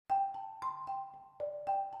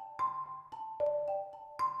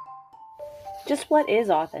Just what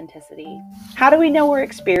is authenticity? How do we know we're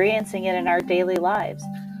experiencing it in our daily lives?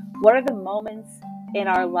 What are the moments in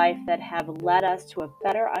our life that have led us to a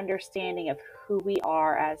better understanding of who we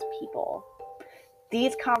are as people?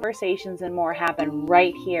 These conversations and more happen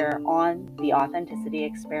right here on the Authenticity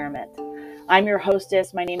Experiment. I'm your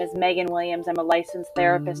hostess. My name is Megan Williams. I'm a licensed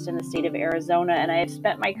therapist in the state of Arizona, and I have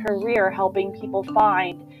spent my career helping people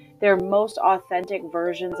find their most authentic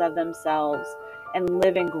versions of themselves and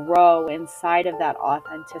live and grow inside of that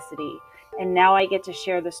authenticity. And now I get to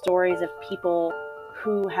share the stories of people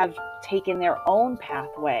who have taken their own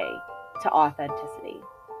pathway to authenticity.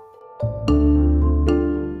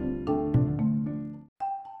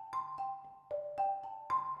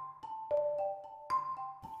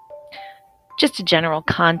 Just a general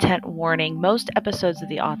content warning. Most episodes of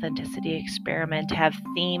the Authenticity Experiment have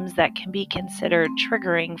themes that can be considered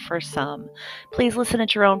triggering for some. Please listen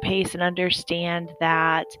at your own pace and understand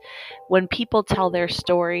that when people tell their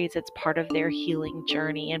stories, it's part of their healing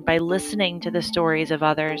journey. And by listening to the stories of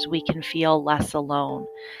others, we can feel less alone.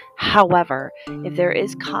 However, if there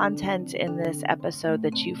is content in this episode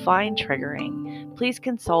that you find triggering, please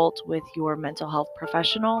consult with your mental health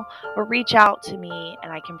professional or reach out to me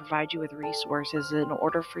and I can provide you with resources in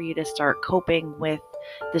order for you to start coping with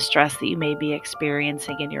the stress that you may be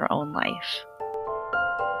experiencing in your own life.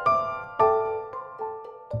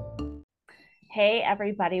 Hey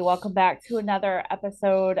everybody, welcome back to another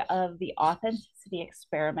episode of the Authenticity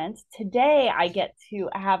Experiment. Today I get to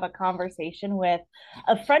have a conversation with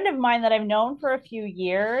a friend of mine that I've known for a few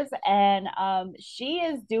years, and she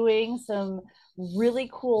is doing some really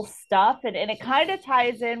cool stuff, and it kind of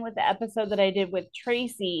ties in with the episode that I did with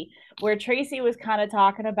Tracy, where Tracy was kind of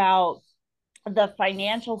talking about the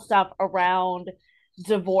financial stuff around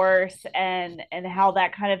divorce and how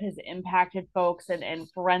that kind of has impacted folks and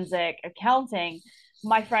forensic accounting.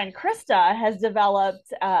 My friend Krista has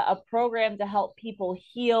developed a program to help people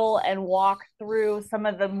heal and walk through some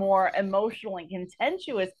of the more emotional and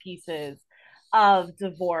contentious pieces of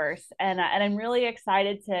divorce, and I'm really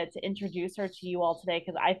excited to introduce her to you all today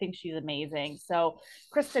because I think she's amazing. So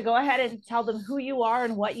Krista, go ahead and tell them who you are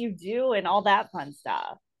and what you do and all that fun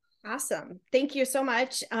stuff. Awesome. Thank you so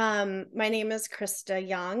much. My name is Krista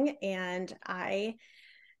Young, and I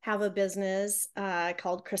have a business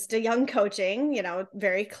called Krista Young Coaching,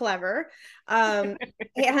 very clever. And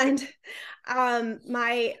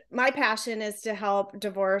my passion is to help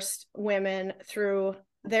divorced women through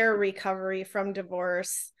their recovery from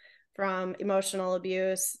divorce, from emotional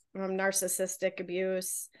abuse, from narcissistic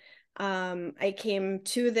abuse. I came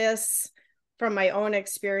to this from my own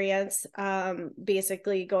experience,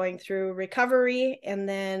 basically going through recovery, and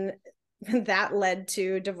then that led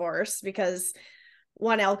to divorce because a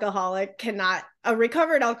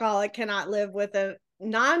recovered alcoholic cannot live with a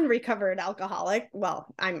non-recovered alcoholic.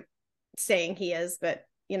 Well, I'm saying he is, but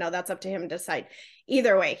that's up to him to decide.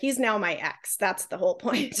 Either way, he's now my ex. That's the whole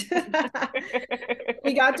point.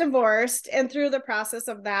 We got divorced, and through the process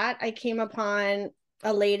of that, I came upon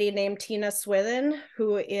a lady named Tina Swithin,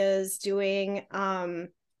 who is doing her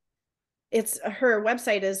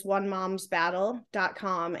website is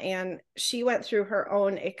onemomsbattle.com, and she went through her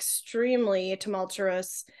own extremely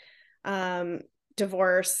tumultuous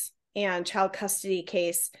divorce and child custody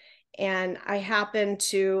case. And I happened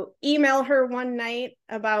to email her one night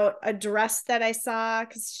about a dress that I saw,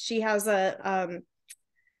 because she has her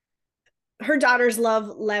daughters love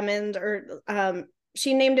lemons, or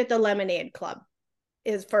she named it the Lemonade Club,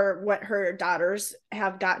 is for what her daughters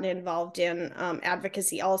have gotten involved in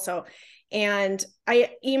advocacy also. And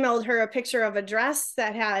I emailed her a picture of a dress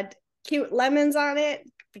that had cute lemons on it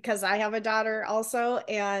because I have a daughter also.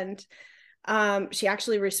 And she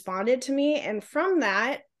actually responded to me. And from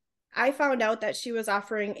that, I found out that she was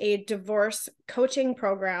offering a divorce coaching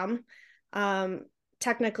program,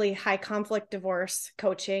 technically high conflict divorce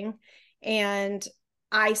coaching. And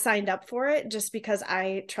I signed up for it just because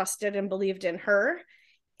I trusted and believed in her,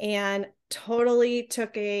 and totally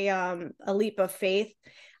took a leap of faith.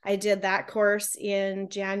 I did that course in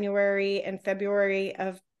January and February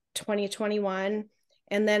of 2021.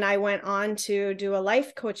 And then I went on to do a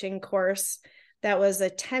life coaching course that was a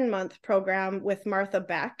 10-month program with Martha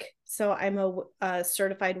Beck. So I'm a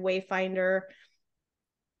certified Wayfinder.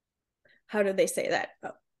 How do they say that?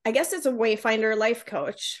 I guess it's a Wayfinder life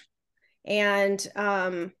coach. And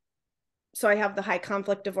so I have the high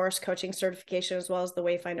conflict divorce coaching certification as well as the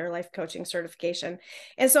Wayfinder life coaching certification.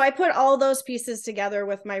 And so I put all those pieces together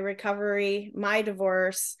with my recovery, my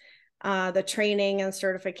divorce, the training and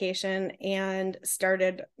certification, and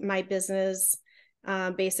started my business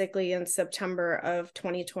basically in September of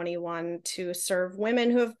 2021 to serve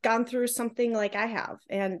women who have gone through something like I have.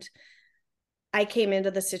 And I came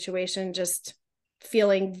into the situation just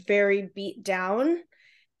feeling very beat down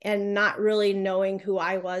and not really knowing who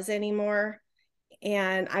I was anymore.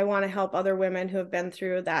 And I want to help other women who have been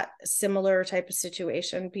through that similar type of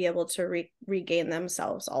situation be able to regain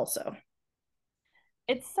themselves also.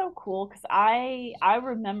 It's so cool because I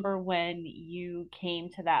remember when you came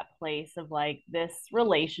to that place of like, this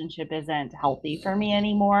relationship isn't healthy for me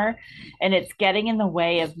anymore, and it's getting in the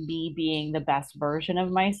way of me being the best version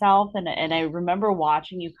of myself. And I remember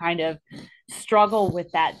watching you kind of struggle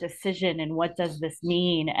with that decision and what does this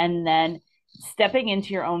mean, and then stepping into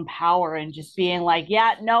your own power and just being like,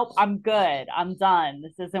 yeah, nope, I'm good, I'm done,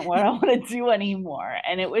 this isn't what I want to do anymore.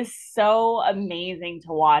 And it was so amazing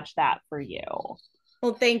to watch that for you.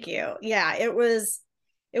 Well, thank you. Yeah, it was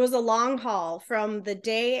a long haul from the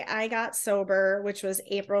day I got sober, which was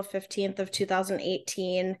April 15th of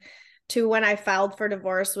 2018, to when I filed for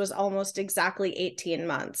divorce was almost exactly 18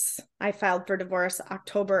 months. I filed for divorce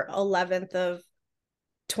October 11th of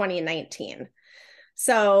 2019.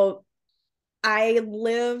 So I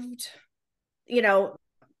lived, you know,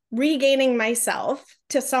 regaining myself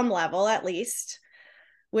to some level at least,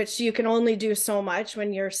 which you can only do so much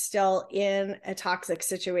when you're still in a toxic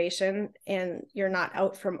situation and you're not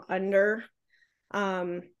out from under,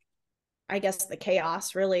 I guess, the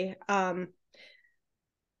chaos, really.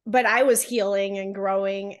 But I was healing and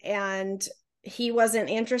growing, and he wasn't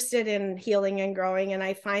interested in healing and growing. And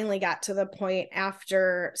I finally got to the point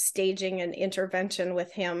after staging an intervention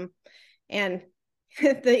with him, and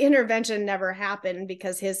the intervention never happened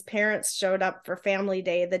because his parents showed up for family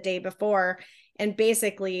day the day before and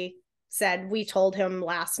basically said, we told him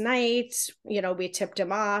last night, we tipped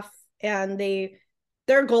him off, and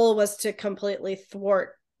their goal was to completely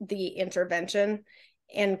thwart the intervention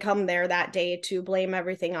and come there that day to blame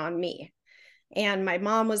everything on me. And my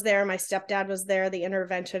mom was there, my stepdad was there, the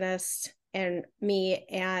interventionist, and me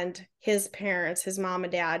and his parents, his mom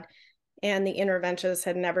and dad, and the interventionists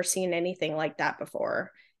had never seen anything like that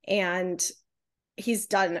before. And he's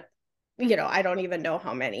done, I don't even know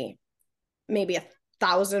how many, maybe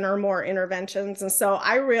 1,000 or more interventions. And so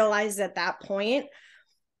I realized at that point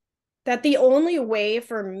that the only way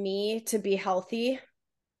for me to be healthy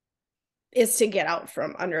is to get out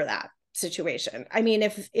from under that situation. I mean,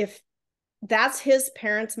 if that's his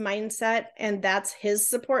parents' mindset and that's his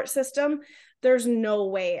support system, there's no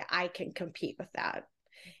way I can compete with that.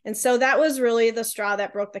 And so that was really the straw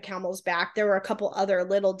that broke the camel's back. There were a couple other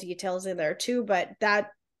little details in there too, but that,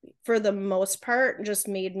 for the most part, just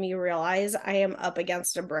made me realize I am up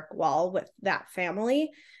against a brick wall with that family.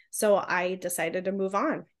 So I decided to move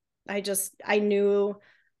on. I knew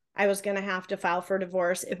I was going to have to file for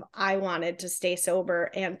divorce if I wanted to stay sober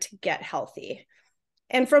and to get healthy.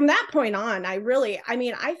 And from that point on, I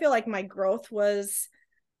feel like my growth was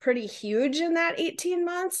pretty huge in that 18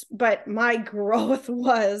 months, but my growth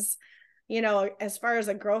was, as far as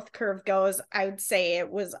a growth curve goes, I would say it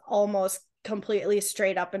was almost completely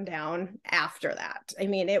straight up and down after that. I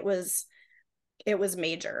mean, it was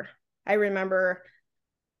major. I remember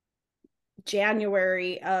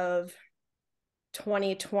January of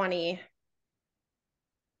 2020. I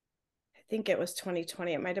think it was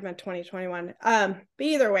 2020. It might have been 2021. But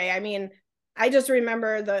either way, I mean, I just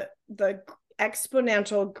remember the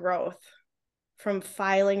exponential growth from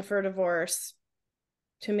filing for divorce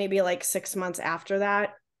to maybe like 6 months after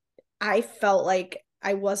that. I felt like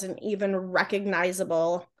I wasn't even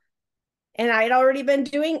recognizable. And I'd already been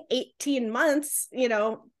doing 18 months,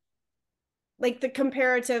 like the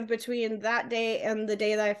comparative between that day and the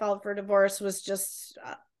day that I filed for divorce was just,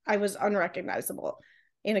 I was unrecognizable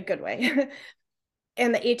in a good way.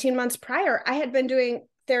 And the 18 months prior, I had been doing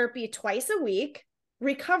therapy twice a week,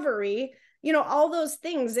 recovery, all those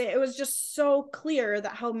things. It was just so clear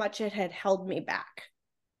that how much it had held me back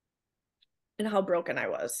and how broken I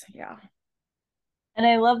was. Yeah. And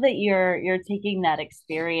I love that you're taking that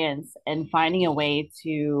experience and finding a way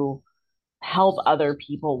to help other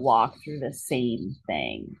people walk through the same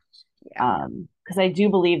thing. Yeah. Because I do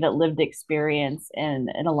believe that lived experience in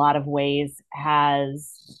a lot of ways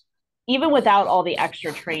has, even without all the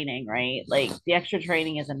extra training, right? Like the extra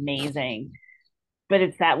training is amazing, but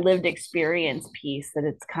it's that lived experience piece that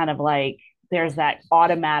it's kind of like there's that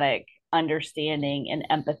automatic understanding and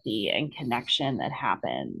empathy and connection that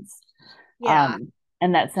happens. Yeah.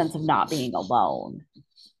 And that sense of not being alone.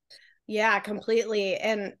 Yeah, completely.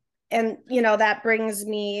 And that brings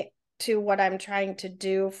me to what I'm trying to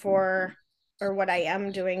do for, or what I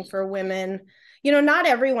am doing for women, not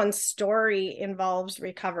everyone's story involves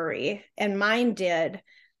recovery, and mine did.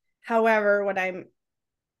 However,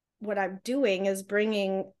 what I'm doing is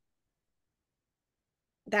bringing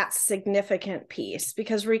that significant piece,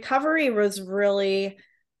 because recovery was really,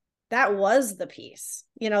 that was the piece,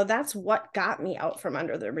 that's what got me out from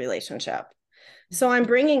under the relationship. So I'm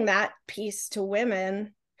bringing that piece to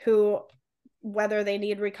women who, whether they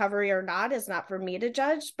need recovery or not is not for me to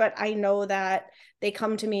judge, but I know that they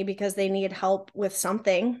come to me because they need help with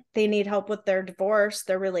something. They need help with their divorce,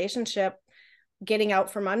 their relationship, getting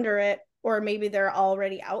out from under it, or maybe they're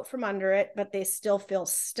already out from under it, but they still feel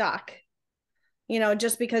stuck.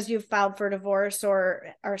 Just because you've filed for divorce or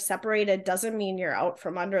are separated doesn't mean you're out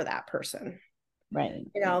from under that person. Right.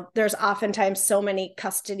 There's oftentimes so many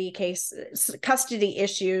custody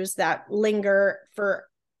issues that linger for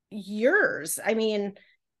years. I mean,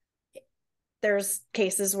 there's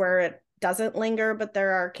cases where it doesn't linger, but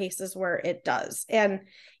there are cases where it does. And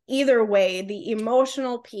either way, the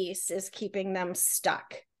emotional piece is keeping them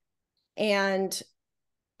stuck. And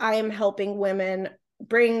I am helping women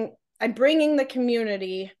I'm bringing the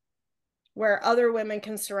community where other women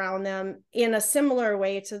can surround them in a similar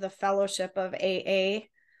way to the fellowship of AA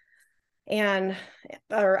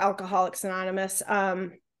or Alcoholics Anonymous,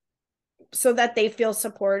 so that they feel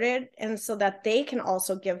supported and so that they can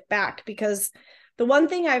also give back. Because the one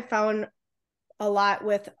thing I've found a lot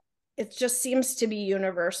with, it just seems to be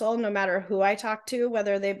universal, no matter who I talk to,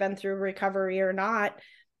 whether they've been through recovery or not,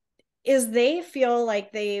 is they feel like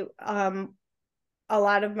a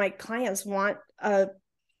lot of my clients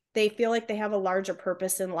they feel like they have a larger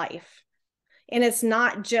purpose in life. And it's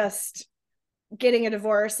not just getting a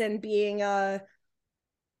divorce and being a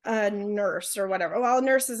nurse or whatever. Well, a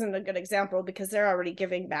nurse isn't a good example because they're already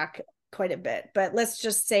giving back quite a bit. But let's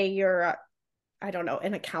just say you're, I don't know,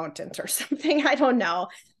 an accountant or something. I don't know.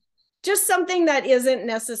 Just something that isn't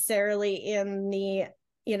necessarily in the,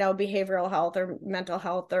 behavioral health or mental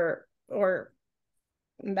health or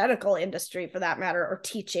medical industry for that matter, or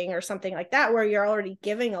teaching or something like that, where you're already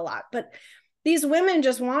giving a lot. But these women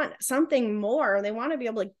just want something more. They want to be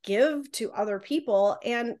able to give to other people.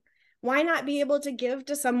 And why not be able to give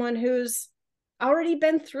to someone who's already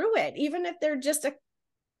been through it, even if they're just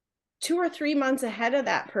 2 or 3 months ahead of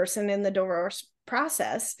that person in the divorce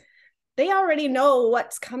process? They already know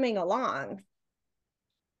what's coming along.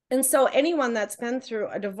 And so anyone that's been through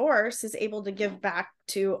a divorce is able to give back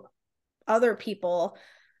to other people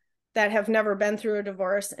that have never been through a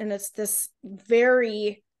divorce. And it's this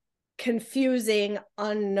very confusing,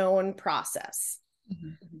 unknown process.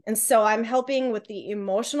 Mm-hmm. And so I'm helping with the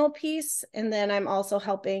emotional piece. And then I'm also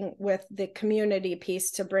helping with the community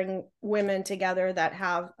piece to bring women together that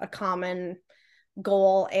have a common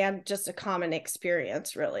goal and just a common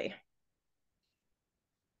experience, really.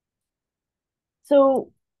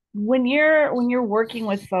 So when you're working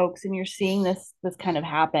with folks and you're seeing this kind of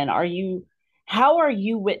happen, how are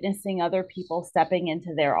you witnessing other people stepping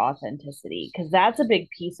into their authenticity? Because that's a big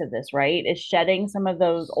piece of this, right? Is shedding some of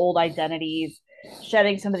those old identities,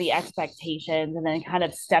 shedding some of the expectations, and then kind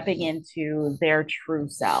of stepping into their true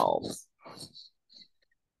selves.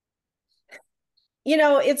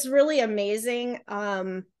 It's really amazing.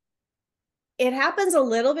 It happens a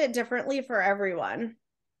little bit differently for everyone,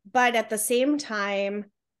 but at the same time,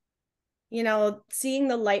 seeing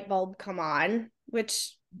the light bulb come on,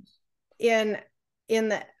 which in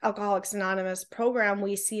the Alcoholics Anonymous program,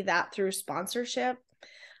 we see that through sponsorship.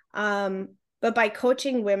 But by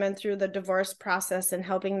coaching women through the divorce process and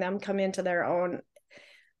helping them come into their own,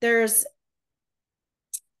 I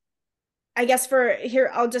guess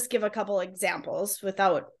I'll just give a couple examples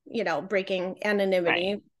without, breaking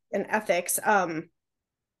anonymity and ethics. I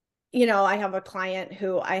have a client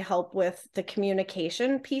who I help with the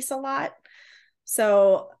communication piece a lot.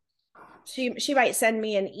 So she might send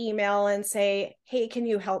me an email and say, hey, can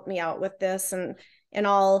you help me out with this? And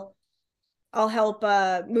I'll help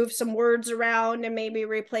move some words around and maybe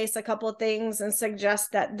replace a couple of things and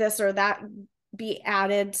suggest that this or that be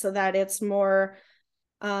added so that it's more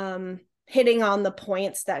hitting on the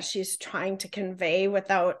points that she's trying to convey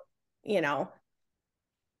without,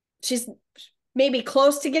 she's maybe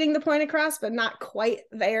close to getting the point across, but not quite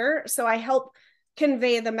there. So I help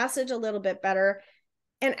convey the message a little bit better.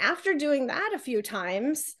 And after doing that a few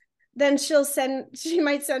times, then she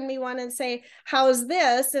might send me one and say, how's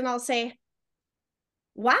this? And I'll say,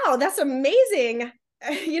 wow, that's amazing.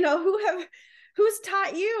 Who's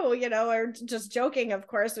taught you, or just joking, of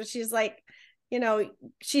course, but she's like,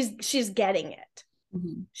 she's getting it.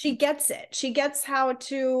 Mm-hmm. She gets it. She gets how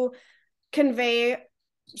to convey,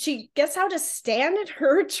 she gets how to stand in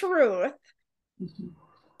her truth. Mm-hmm.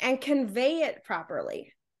 and convey it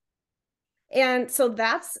properly. And so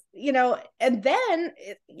that's, and then,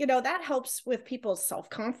 that helps with people's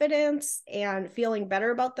self-confidence and feeling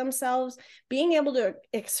better about themselves, being able to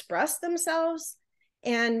express themselves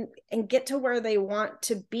and get to where they want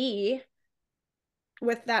to be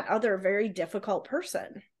with that other very difficult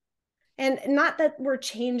person. And not that we're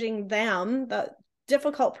changing them, the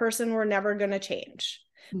difficult person we're never going to change,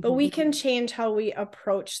 but we can change how we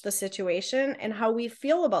approach the situation and how we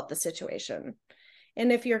feel about the situation.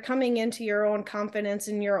 And if you're coming into your own confidence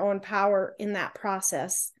and your own power in that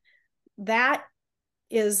process, that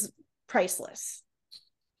is priceless,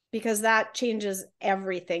 because that changes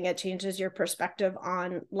everything. It changes your perspective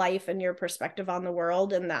on life and your perspective on the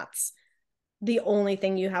world. And that's the only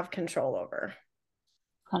thing you have control over.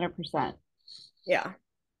 100%. Yeah.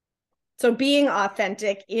 So being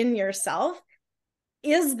authentic in yourself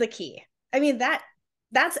is the key. I mean, that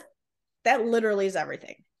literally is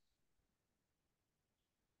everything.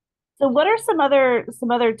 So what are some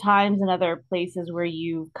other times and other places where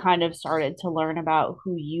you kind of started to learn about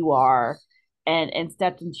who you are and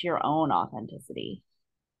stepped into your own authenticity?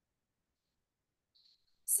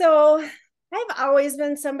 So I've always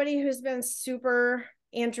been somebody who's been super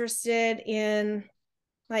interested in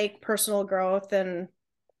like personal growth and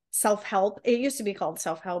self-help. It used to be called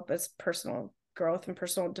self-help, as personal growth and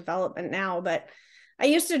personal development now, but I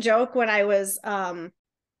used to joke when I was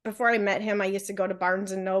before I met him, I used to go to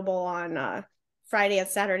Barnes and Noble on Friday and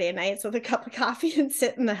Saturday nights with a cup of coffee and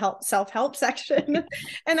sit in the self-help section.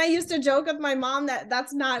 And I used to joke with my mom that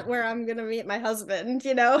that's not where I'm going to meet my husband.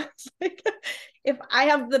 Like, if I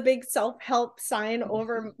have the big self-help sign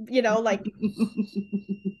over, like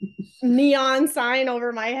neon sign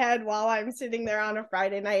over my head while I'm sitting there on a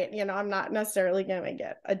Friday night, I'm not necessarily going to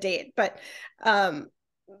get a date. But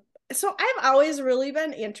so I've always really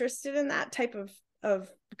been interested in that type of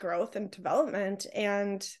growth and development.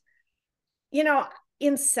 And,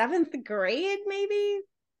 in 7th grade,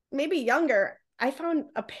 maybe younger, I found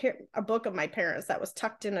a book of my parents that was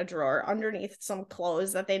tucked in a drawer underneath some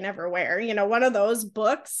clothes that they never wear, one of those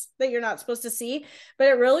books that you're not supposed to see. But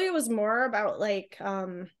it really was more about like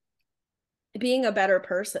being a better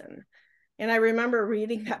person. And I remember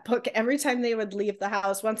reading that book every time they would leave the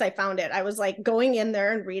house. Once I found it, I was like going in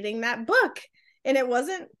there and reading that book. And it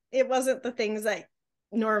wasn't the things that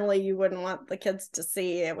normally you wouldn't want the kids to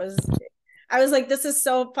see. I was like, this is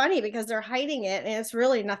so funny because they're hiding it and it's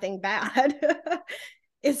really nothing bad.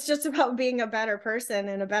 It's just about being a better person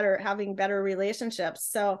and having better relationships.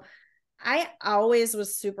 So I always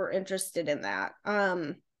was super interested in that.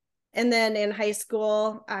 And then in high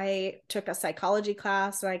school, I took a psychology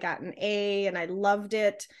class and I got an A and I loved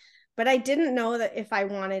it. But I didn't know that if I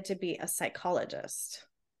wanted to be a psychologist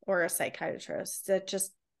or a psychiatrist.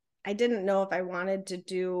 I didn't know if I wanted to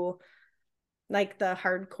do like the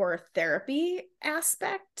hardcore therapy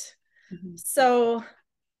aspect. Mm-hmm. So,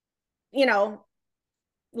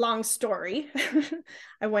 long story,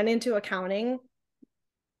 I went into accounting.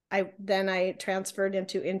 I transferred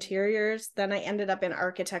into interiors. Then I ended up in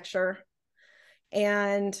architecture.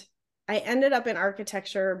 And I ended up in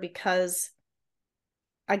architecture because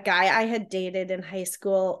a guy I had dated in high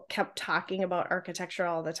school kept talking about architecture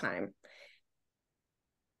all the time.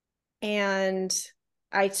 And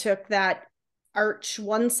I took that Arch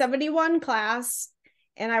 171 class.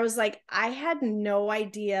 And I was like, I had no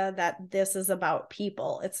idea that this is about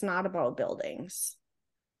people. It's not about buildings.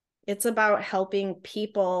 It's about helping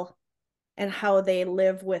people and how they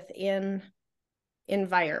live within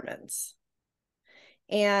environments.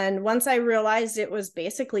 And once I realized it was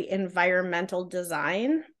basically environmental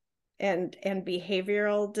design and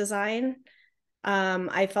behavioral design,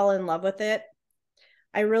 I fell in love with it.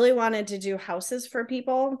 I really wanted to do houses for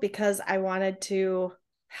people because I wanted to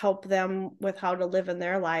help them with how to live in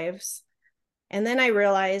their lives. And then I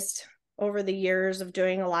realized over the years of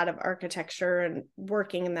doing a lot of architecture and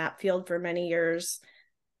working in that field for many years,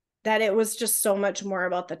 that it was just so much more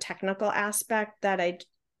about the technical aspect that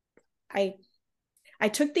I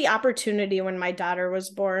took the opportunity when my daughter was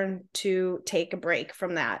born to take a break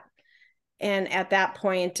from that. And at that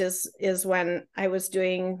point is when I was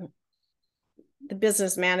doing the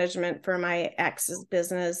business management for my ex's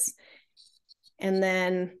business. And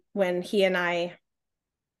then when he and I,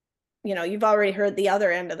 you've already heard the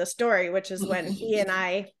other end of the story, which is when he and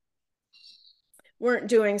I weren't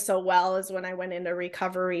doing so well, is when I went into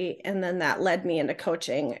recovery. And then that led me into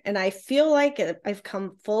coaching. And I feel like I've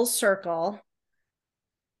come full circle.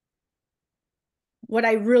 What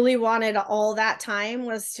I really wanted all that time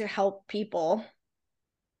was to help people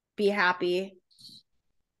be happy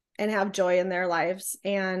and have joy in their lives.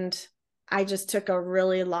 And I just took a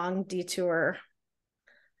really long detour.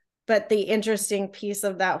 But the interesting piece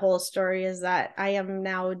of that whole story is that I am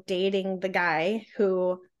now dating the guy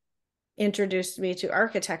who introduced me to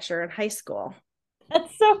architecture in high school.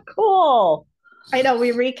 That's so cool. I know,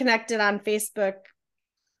 we reconnected on Facebook.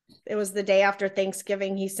 It was the day after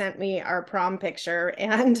Thanksgiving. He sent me our prom picture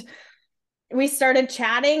and we started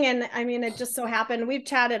chatting. And I mean, it just so happened we've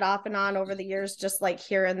chatted off and on over the years, just like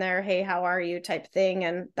here and there, hey, how are you type thing.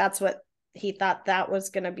 And that's what he thought that was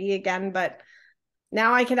going to be again. But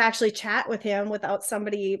now I could actually chat with him without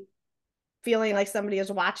somebody feeling like somebody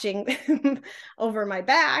is watching over my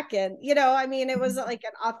back. And, you know, I mean, it was like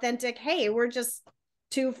an authentic, hey, we're just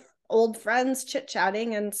two old friends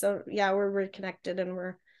chit-chatting. And so, yeah, we're reconnected and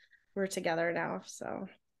we're together now. So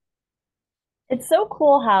It's so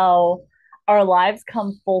cool how our lives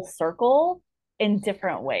come full circle in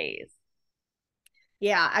different ways.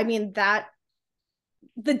 yeah, I mean, that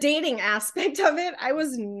the dating aspect of it, I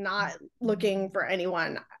was not looking for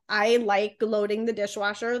anyone. I like loading the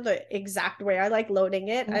dishwasher the exact way I like loading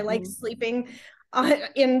it. I like sleeping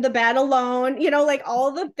in the bed alone, you know, like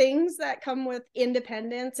all the things that come with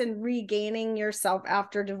independence and regaining yourself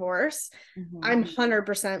after divorce. I'm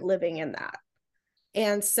 100% living in that.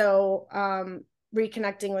 And so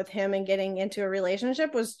reconnecting with him and getting into a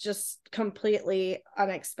relationship was just completely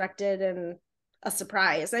unexpected and a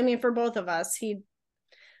surprise. I mean, for both of us,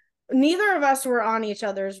 neither of us were on each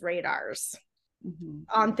other's radars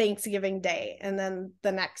on Thanksgiving Day. And then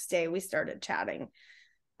the next day we started chatting.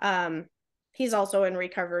 He's also in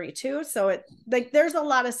recovery too. So it like there's a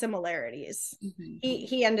lot of similarities.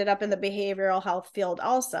 He ended up in the behavioral health field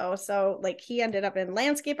also. So like he ended up in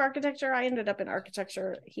landscape architecture. I ended up in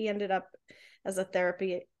architecture. He ended up as a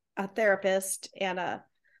therapist and a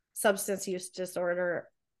substance use disorder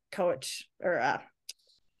coach, or I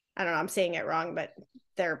don't know, I'm saying it wrong, but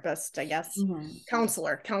therapist, I guess.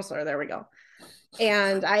 Counselor, there we go.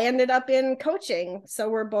 And I ended up in coaching. So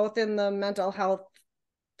we're both in the mental health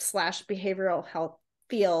 / behavioral health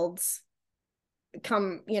fields,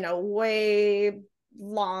 come, you know, way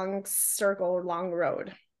long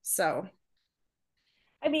road. So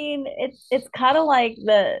I mean, it's kind of like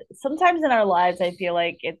sometimes in our lives, I feel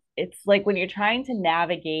like it's like when you're trying to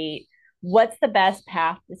navigate what's the best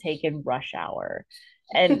path to take in rush hour.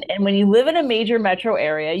 And when you live in a major metro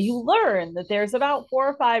area, you learn that there's about 4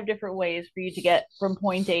 or 5 different ways for you to get from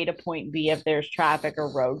point A to point B if there's traffic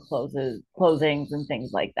or road closings and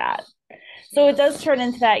things like that. So it does turn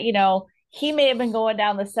into that, you know, he may have been going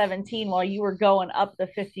down the 17 while you were going up the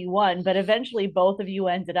 51, but eventually both of you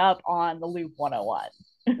ended up on the loop 101.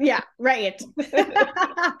 Yeah, right.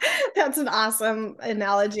 That's an awesome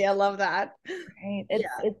analogy. I love that. Right?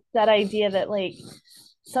 It's that idea that like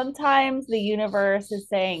sometimes the universe is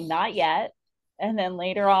saying not yet, and then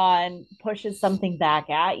later on pushes something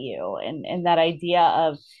back at you. And that idea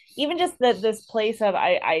of even just this place of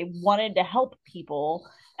I wanted to help people,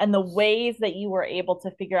 and the ways that you were able to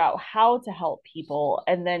figure out how to help people,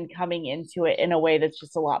 and then coming into it in a way that's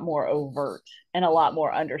just a lot more overt and a lot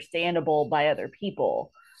more understandable by other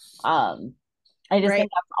people. I just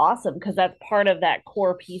think that's awesome because that's part of that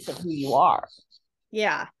core piece of who you are.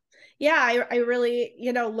 Yeah. Yeah. I really,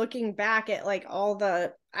 you know, looking back at like all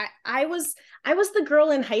I was the girl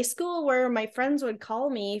in high school where my friends would call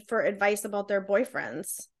me for advice about their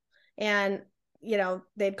boyfriends. And, you know,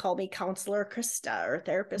 they'd call me counselor Krista or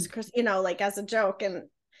therapist Krista, you know, like as a joke. And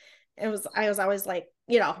I was always like,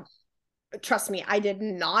 you know, trust me, I did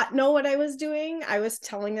not know what I was doing. I was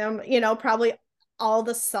telling them, you know, probably all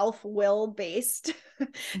the self-will based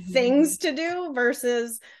things to do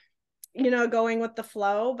versus, you know, going with the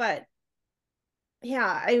flow. But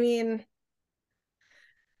yeah, I mean,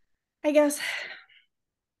 I guess,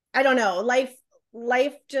 I don't know,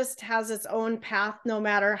 life just has its own path. No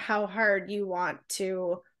matter how hard you want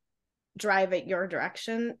to drive it your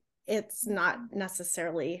direction, it's not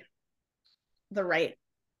necessarily the right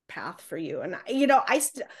path for you. And you know, I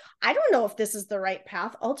don't know if this is the right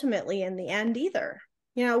path ultimately in the end either.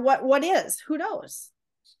 You know, what is, who knows?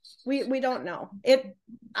 We don't know it.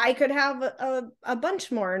 I could have a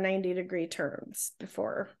bunch more 90-degree turns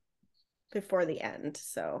before the end.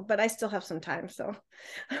 So, but I still have some time. So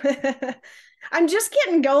I'm just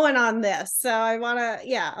getting going on this. So I want to,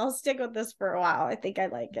 yeah, I'll stick with this for a while. I think I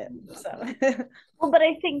like it. So, Well, but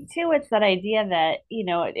I think too, it's that idea that, you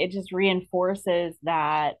know, it just reinforces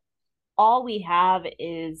that all we have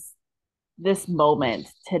is this moment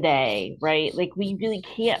today, right? Like we really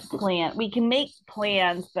can't plan. We can make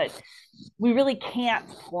plans, but we really can't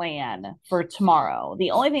plan for tomorrow.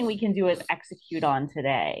 The only thing we can do is execute on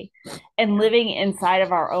today and living inside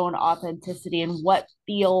of our own authenticity and what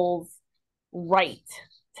feels right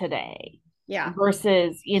today Yeah.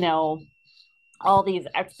 versus, all these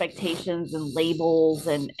expectations and labels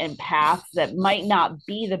and paths that might not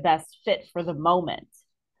be the best fit for the moment.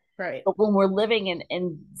 Right. But when we're living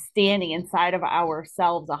and standing inside of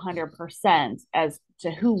ourselves 100% as to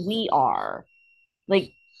who we are, like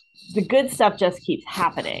the good stuff just keeps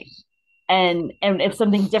happening. And if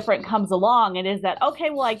something different comes along, it is that, okay,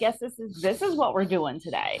 well, I guess this is what we're doing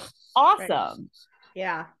today. Awesome.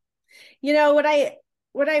 Right. Yeah.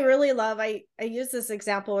 What I really love, I use this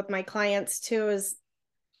example with my clients too, is,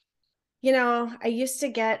 I used to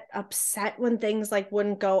get upset when things like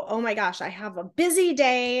wouldn't go. Oh my gosh, I have a busy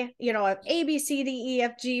day, I have A, B, C, D, E,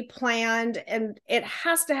 F, G planned, and it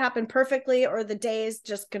has to happen perfectly or the day is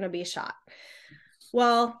just going to be shot.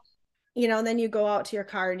 Well, then you go out to your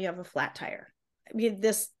car and you have a flat tire. I mean,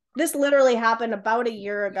 this literally happened about a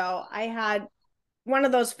year ago. I had one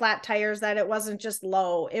of those flat tires that it wasn't just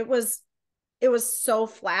low. It was so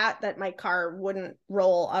flat that my car wouldn't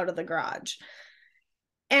roll out of the garage.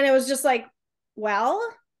 And it was just like, well,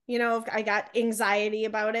 I got anxiety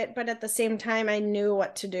about it, but at the same time, I knew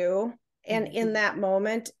what to do. And in that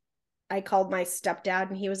moment, I called my stepdad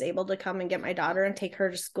and he was able to come and get my daughter and take her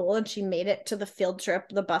to school. And she made it to the field trip.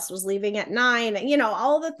 The bus was leaving at 9,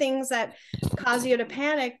 all the things that cause you to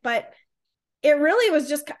panic. But it really was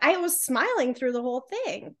just, I was smiling through the whole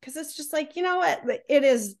thing because it's just like, you know what,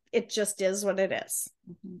 it just is what it is.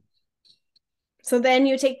 Mm-hmm. So then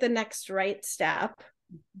you take the next right step.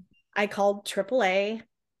 I called AAA.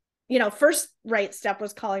 First right step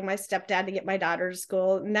was calling my stepdad to get my daughter to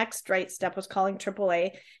school. Next right step was calling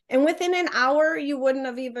AAA. And within an hour, you wouldn't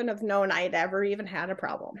have even have known I'd ever even had a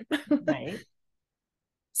problem. Right.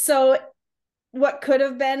 So what could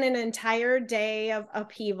have been an entire day of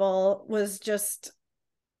upheaval was just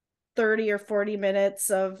 30 or 40 minutes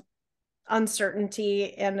of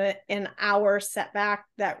uncertainty and an hour setback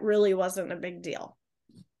that really wasn't a big deal.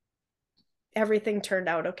 Everything turned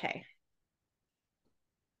out okay.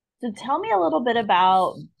 So tell me a little bit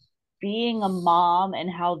about being a mom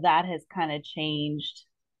and how that has kind of changed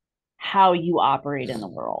how you operate in the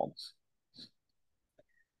world.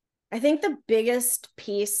 I think the biggest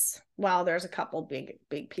piece, well, there's a couple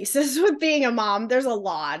big pieces with being a mom. There's a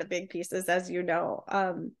lot of big pieces, as you know.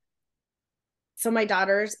 So my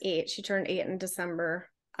daughter's 8. She turned 8 in December.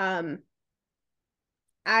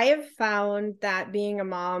 I've found that being a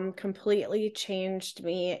mom completely changed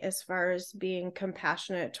me as far as being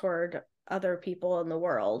compassionate toward other people in the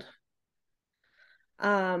world.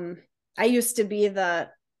 I used to be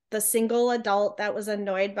the single adult that was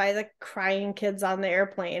annoyed by the crying kids on the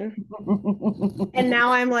airplane. And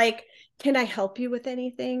now I'm like, can I help you with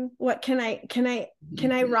anything? What can I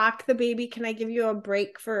rock the baby? Can I give you a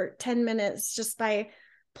break for 10 minutes just by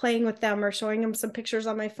playing with them or showing them some pictures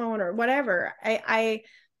on my phone or whatever? I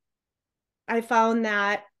found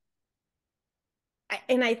that,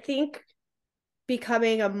 and I think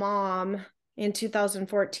becoming a mom in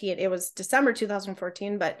 2014, it was December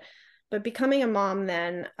 2014, but becoming a mom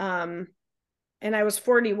then, and I was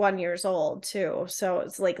 41 years old too. So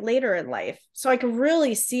it's like later in life. So I could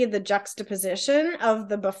really see the juxtaposition of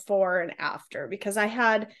the before and after, because I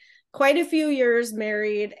had quite a few years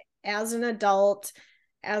married as an adult,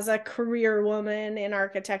 as a career woman in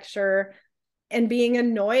architecture, and being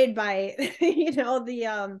annoyed by,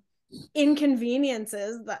 the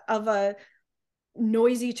inconveniences of a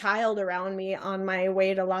noisy child around me on my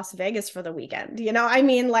way to Las Vegas for the weekend. I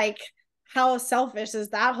mean, like, how selfish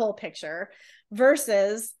is that whole picture?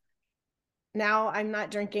 Versus now I'm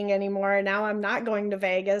not drinking anymore. Now I'm not going to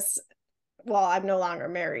Vegas. Well, I'm no longer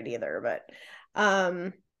married either, but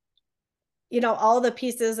all the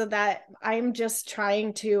pieces of that, I'm just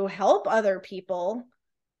trying to help other people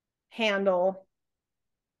handle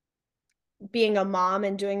being a mom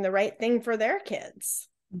and doing the right thing for their kids.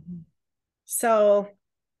 Mm-hmm. So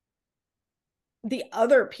the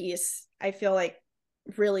other piece I feel like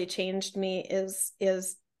really changed me is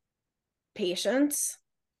patience.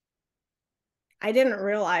 I didn't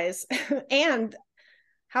realize and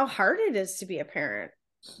how hard it is to be a parent.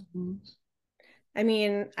 Mm-hmm. I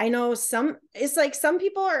mean, I know it's like some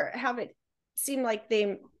people have it seem like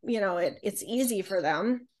they, it's easy for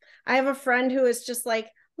them. I have a friend who is just like,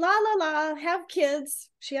 la, la, la, have kids.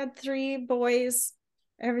 She had 3 boys.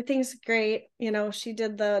 Everything's great. She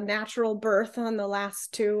did the natural birth on the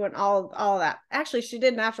last 2 and all that. Actually, she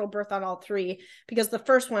did natural birth on all 3 because the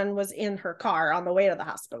first one was in her car on the way to the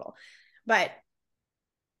hospital.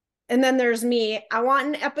 And then there's me. I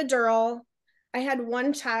want an epidural. I had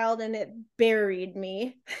 1 child and it buried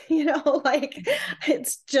me. Like,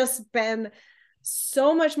 it's just been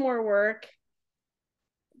so much more work.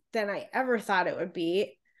 than I ever thought it would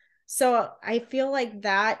be. So I feel like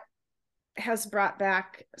that has brought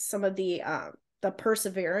back some of the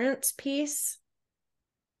perseverance piece,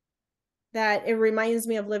 that it reminds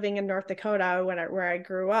me of living in North Dakota where I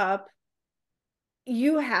grew up.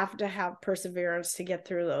 You have to have perseverance to get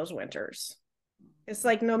through those winters. It's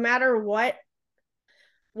like no matter what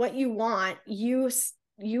you want,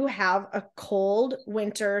 you have a cold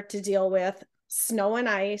winter to deal with, snow and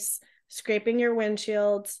ice, scraping your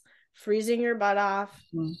windshields, freezing your butt off.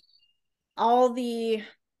 Mm-hmm. All the,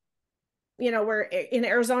 where in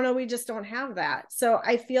Arizona, we just don't have that. So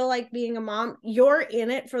I feel like being a mom, you're in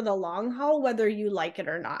it for the long haul, whether you like it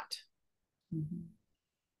or not. Mm-hmm.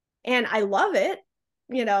 And I love it,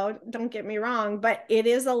 don't get me wrong, but it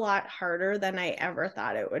is a lot harder than I ever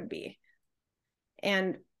thought it would be.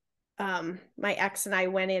 And my ex and I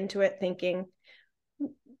went into it thinking,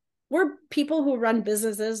 we're people who run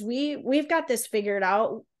businesses. We've got this figured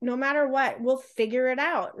out. No matter what, we'll figure it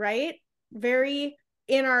out, right? Very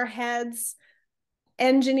in our heads,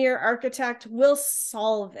 engineer, architect, we'll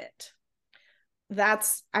solve it.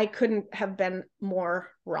 I couldn't have been more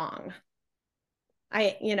wrong.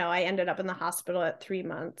 I ended up in the hospital at 3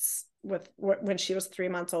 months when she was 3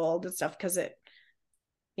 months old and stuff, because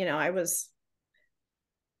I was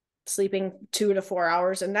sleeping 2 to 4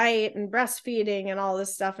 hours a night and breastfeeding and all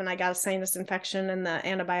this stuff. And I got a sinus infection, and the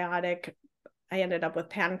antibiotic, I ended up with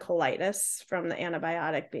pancolitis from the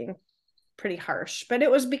antibiotic being pretty harsh, but it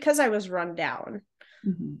was because I was run down.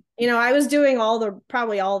 Mm-hmm. I was doing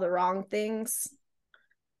probably all the wrong things.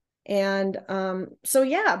 And so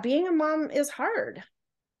yeah, being a mom is hard.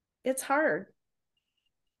 It's hard.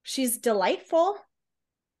 She's delightful.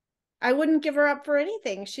 I wouldn't give her up for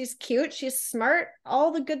anything. She's cute. She's smart.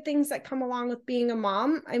 All the good things that come along with being a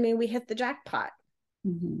mom. I mean, we hit the jackpot.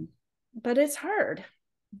 Mm-hmm. But it's hard.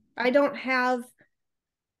 I don't have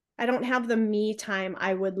the me time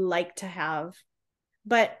I would like to have.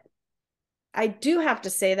 But I do have to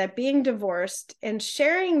say that being divorced and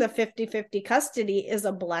sharing the 50-50 custody is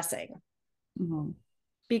a blessing. Mm-hmm.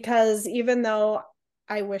 Because even though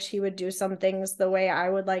I wish he would do some things the way I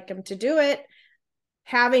would like him to do it,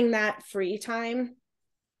 having that free time,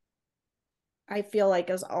 I feel like,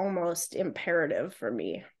 is almost imperative for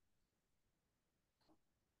me.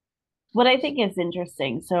 What I think is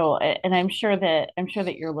interesting, so, and I'm sure that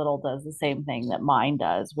your little does the same thing that mine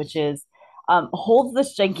does, which is holds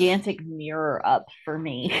this gigantic mirror up for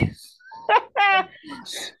me.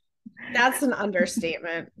 That's an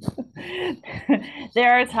understatement.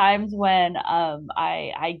 There are times when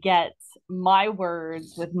I get my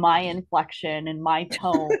words with my inflection and my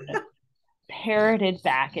tone parroted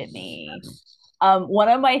back at me. One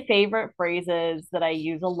of my favorite phrases that I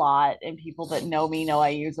use a lot, and people that know me know I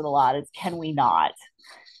use it a lot, is "Can we not?"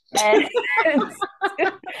 And,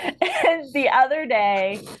 and the other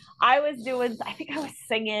day, I think I was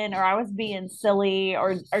singing, or I was being silly,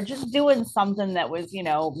 or just doing something that was,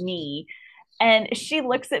 me. And she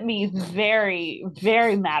looks at me very,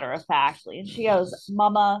 very matter of factly, and she goes,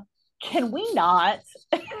 "Mama, can we not?"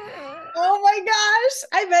 Oh my gosh.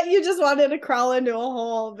 I bet you just wanted to crawl into a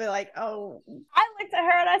hole and be like, oh. I looked at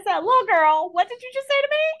her and I said, "Little girl, what did you just say to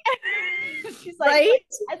me?" She's like, right?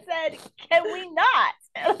 I said, "Can we not?"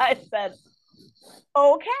 And I said,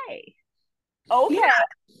 okay. Yeah.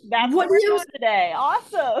 That's what we're doing today.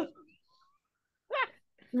 Awesome.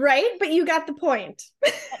 Right? But you got the point.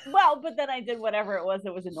 Well, but then I did whatever it was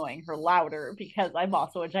that was annoying her louder, because I'm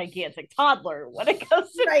also a gigantic toddler when it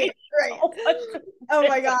comes to right. Oh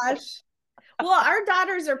my gosh. Well, our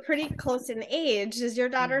daughters are pretty close in age. Is your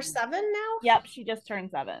daughter 7 now? Yep, she just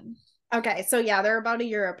turned 7. Okay, so yeah, they're about a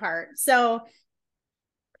year apart. So,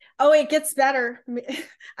 it gets better.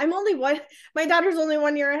 My daughter's only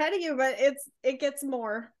 1 year ahead of you, but it gets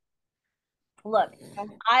more. Look,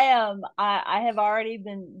 I have already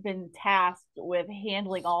been tasked with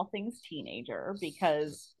handling all things teenager,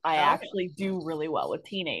 because I actually do really well with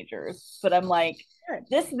teenagers. But I'm like,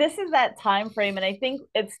 this is that time frame, and I think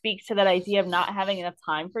it speaks to that idea of not having enough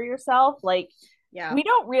time for yourself. Like, yeah, we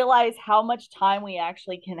don't realize how much time we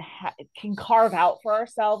actually can carve out for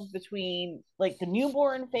ourselves between like the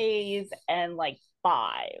newborn phase and like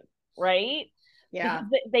 5, right? Yeah,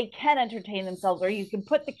 they can entertain themselves, or you can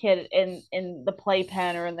put the kid in the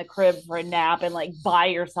playpen or in the crib for a nap and like buy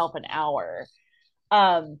yourself an hour.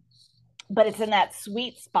 But it's in that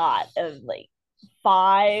sweet spot of like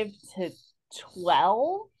 5 to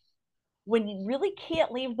 12 when you really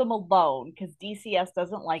can't leave them alone, because DCS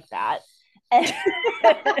doesn't like that. And,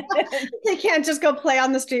 They can't just go play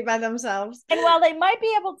on the street by themselves. and while they might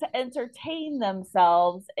be able to entertain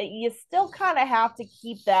themselves, you still kind of have to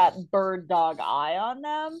keep that bird dog eye on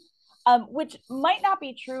them. Which might not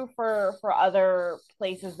be true for other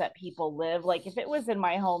places that people live. Like if it was in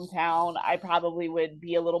my hometown, I probably would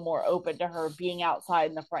be a little more open to her being outside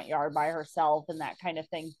in the front yard by herself and that kind of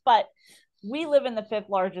thing. But we live in the fifth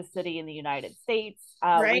largest city in the United States.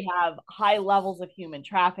 Right. We have high levels of human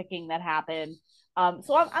trafficking that happen.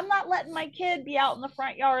 So I'm not letting my kid be out in the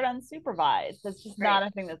front yard unsupervised. That's just Right. not a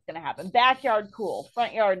thing that's going to happen. Backyard, cool.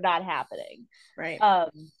 Front yard, not happening. Right.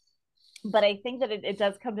 But I think that it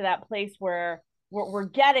does come to that place where we're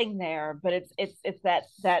getting there, but it's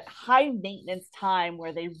that high maintenance time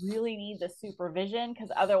where they really need the supervision,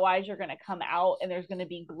 because otherwise you're going to come out and there's going to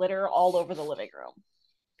be glitter all over the living room.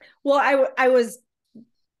 Well, I was,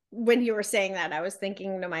 when you were saying that, I was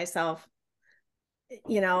thinking to myself,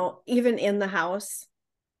 even in the house,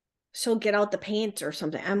 she'll get out the paint or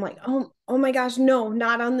something. I'm like, oh my gosh, no,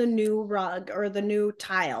 not on the new rug or the new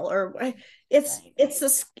tile, or it's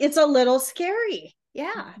a little scary.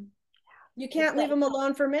 Yeah. You can't leave them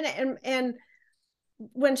alone for a minute. And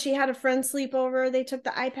when she had a friend sleep over, they took the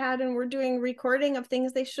iPad and were doing recording of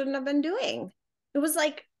things they shouldn't have been doing. It was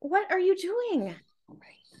like, what are you doing?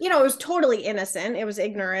 It was totally innocent. It was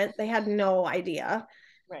ignorant. They had no idea.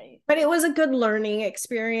 Right. But it was a good learning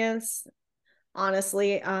experience,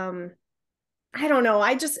 honestly. I don't know.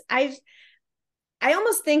 I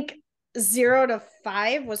almost think 0 to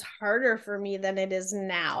 5 was harder for me than it is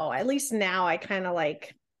now. At least now I kind of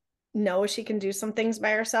like know she can do some things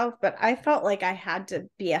by herself, but I felt like I had to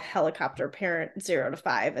be a helicopter parent 0 to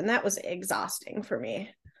 5, and that was exhausting for me.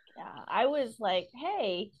 Yeah, I was like,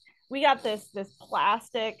 hey, we got this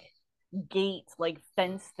plastic gate like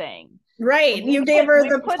fence thing. Right. You gave her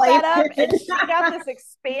the put play that up and she got this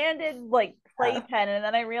expanded like playpen. And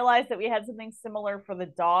then I realized that we had something similar for the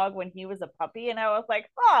dog when he was a puppy. And I was like,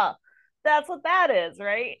 that's what that is,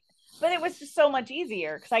 right? But it was just so much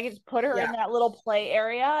easier because I could just put her in that little play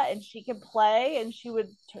area and she could play, and she would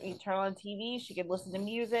turn on TV. She could listen to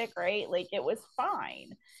music, right? Like it was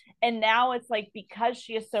fine. And now it's like, because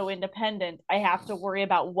she is so independent, I have to worry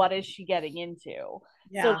about what is she getting into.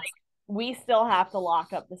 Yeah. So like we still have to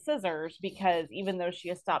lock up the scissors, because even though she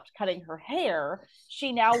has stopped cutting her hair,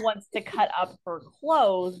 she now wants to cut up her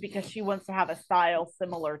clothes because she wants to have a style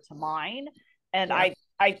similar to mine. And I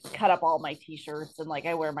cut up all my t-shirts and like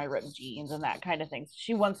I wear my ripped jeans and that kind of thing. So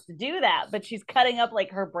she wants to do that, but she's cutting up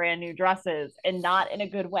like her brand new dresses and not in a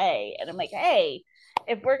good way. And I'm like, hey,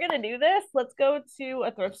 if we're going to do this, let's go to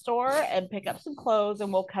a thrift store and pick up some clothes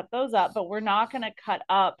and we'll cut those up, but we're not going to cut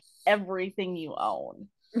up everything you own.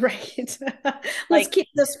 Right. Let's keep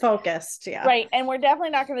this focused. Yeah. Right. And we're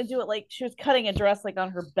definitely not going to do it like she was cutting a dress like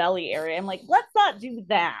on her belly area. I'm like, let's not do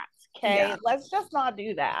that. Okay. Yeah. Let's just not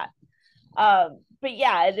do that. But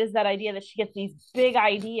yeah, it is that idea that she gets these big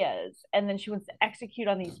ideas and then she wants to execute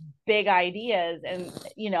on these big ideas. And,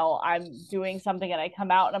 I'm doing something and I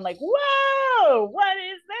come out and I'm like, whoa, what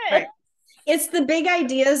is this? Right. It's the big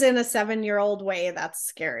ideas in a 7-year-old way. That's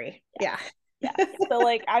scary. Yeah. So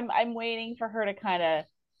like, I'm waiting for her to kind of,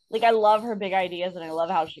 like, I love her big ideas and I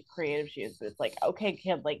love how creative she is. But it's like, okay,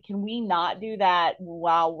 kid, like, can we not do that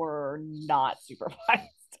while we're not supervised?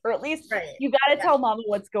 Or at least you got to tell mama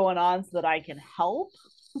what's going on so that I can help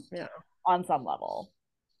on some level.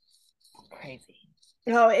 Crazy.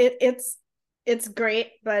 No, it's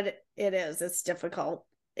great, but it's difficult.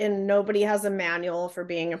 And nobody has a manual for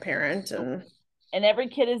being a parent. And every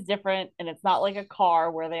kid is different. And it's not like a car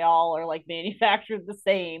where they all are like manufactured the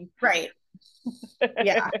same. Right.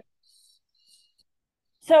 Yeah.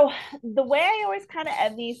 So the way I always kind of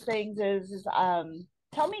end these things is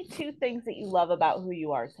tell me 2 things that you love about who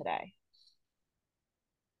you are today.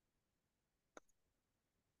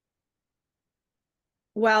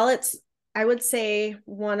 Well, I would say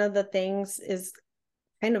one of the things is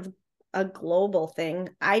kind of a global thing.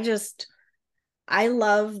 I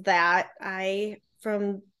love that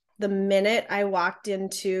from the minute I walked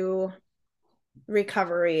into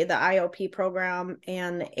recovery, the IOP program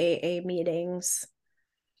and the AA meetings,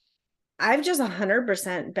 I've just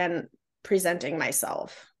 100% been presenting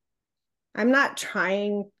myself. I'm not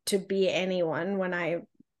trying to be anyone when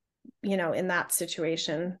in that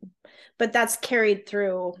situation, but that's carried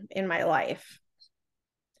through in my life.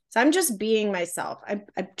 So I'm just being myself. I'm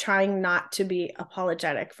trying not to be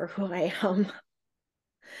apologetic for who I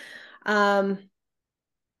am.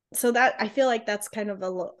 So that I feel like that's kind of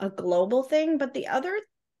a global thing. But the other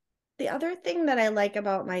thing that I like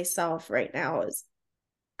about myself right now is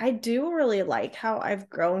I do really like how I've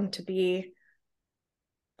grown to be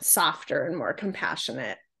softer and more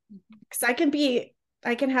compassionate. Because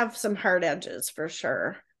I can have some hard edges for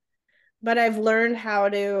sure. But I've learned how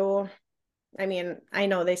to, I mean, I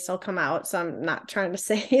know they still come out, so I'm not trying to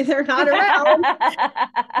say they're not around.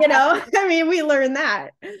 I mean, we learned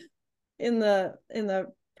that in the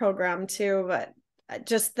program too, but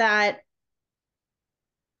just that,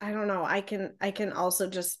 I don't know, I can also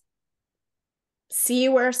just see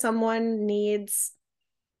where someone needs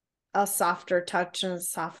a softer touch and a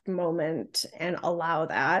soft moment and allow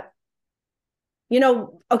that.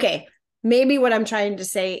 Okay, maybe what I'm trying to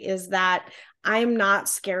say is that I'm not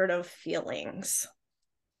scared of feelings.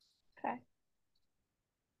 Okay.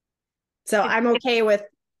 So I'm okay with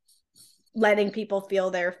letting people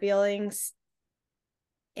feel their feelings.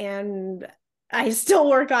 And I still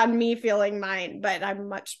work on me feeling mine, but I'm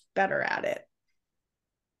much better at it.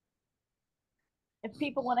 If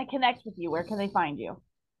people want to connect with you, where can they find you?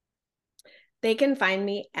 They can find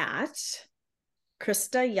me at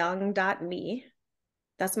kristayoung.me.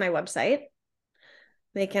 That's my website.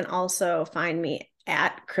 They can also find me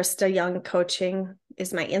at Krista Young Coaching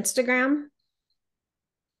is my Instagram.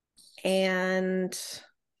 And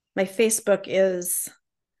my Facebook is,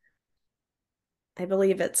 I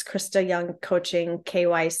believe it's Krista Young Coaching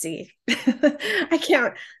KYC.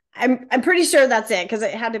 I'm pretty sure that's it because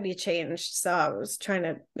it had to be changed. So I was trying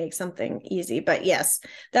to make something easy. But yes,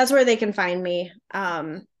 that's where they can find me.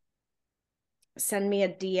 Send me a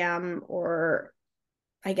DM, or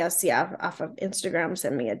I guess, yeah, off of Instagram,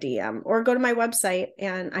 send me a DM, or go to my website,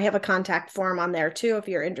 and I have a contact form on there too. If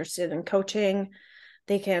you're interested in coaching,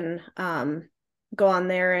 they can go on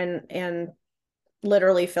there and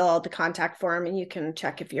literally fill out the contact form, and you can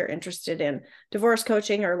check if you're interested in divorce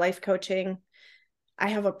coaching or life coaching. I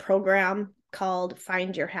have a program called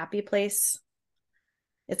Find Your Happy Place.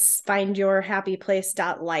 It's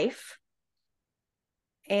findyourhappyplace.life.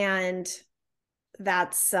 And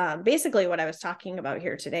that's basically what I was talking about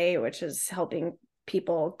here today, which is helping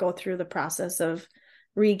people go through the process of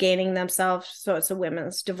regaining themselves. So it's a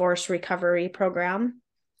women's divorce recovery program.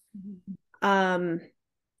 So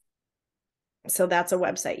that's a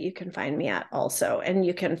website you can find me at also. And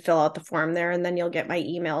you can fill out the form there, and then you'll get my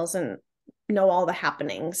emails and know all the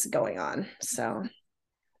happenings going on. So,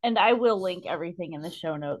 and I will link everything in the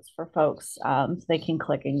show notes for folks, so they can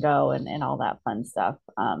click and go and all that fun stuff.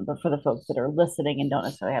 But for the folks that are listening and don't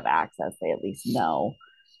necessarily have access, they at least know.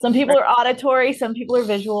 Some people are auditory, some people are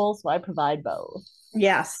visual, so I provide both.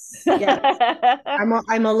 Yes.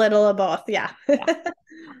 I'm a little of both. Yeah.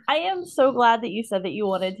 I am so glad that you said that you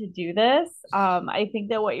wanted to do this. I think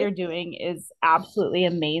that what you're doing is absolutely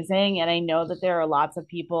amazing. And I know that there are lots of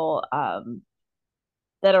people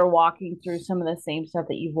that are walking through some of the same stuff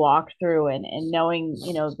that you've walked through, and knowing,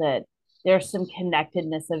 that there's some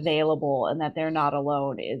connectedness available and that they're not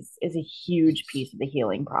alone is a huge piece of the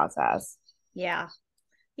healing process. Yeah.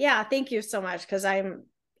 Yeah. Thank you so much. Cause I'm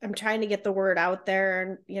trying to get the word out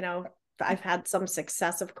there, and, I've had some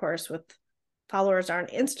success, of course, with followers on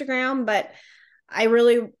Instagram, but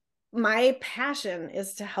my passion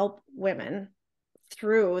is to help women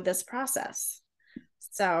through this process.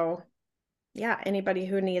 So yeah, anybody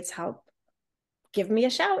who needs help, give me a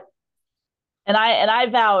shout. And I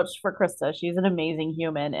vouch for Krista. She's an amazing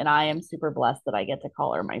human, and I am super blessed that I get to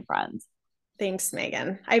call her my friend. Thanks,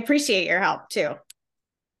 Megan. I appreciate your help too.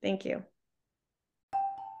 Thank you.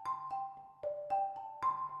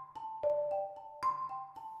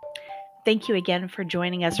 Thank you again for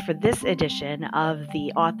joining us for this edition of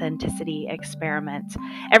the Authenticity Experiment.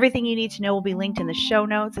 Everything you need to know will be linked in the show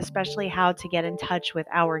notes, especially how to get in touch with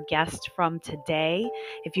our guest from today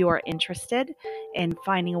if you are interested in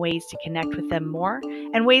finding ways to connect with them more,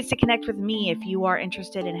 and ways to connect with me if you are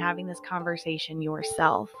interested in having this conversation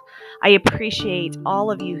yourself. I appreciate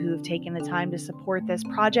all of you who have taken the time to support this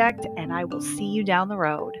project, and I will see you down the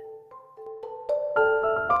road.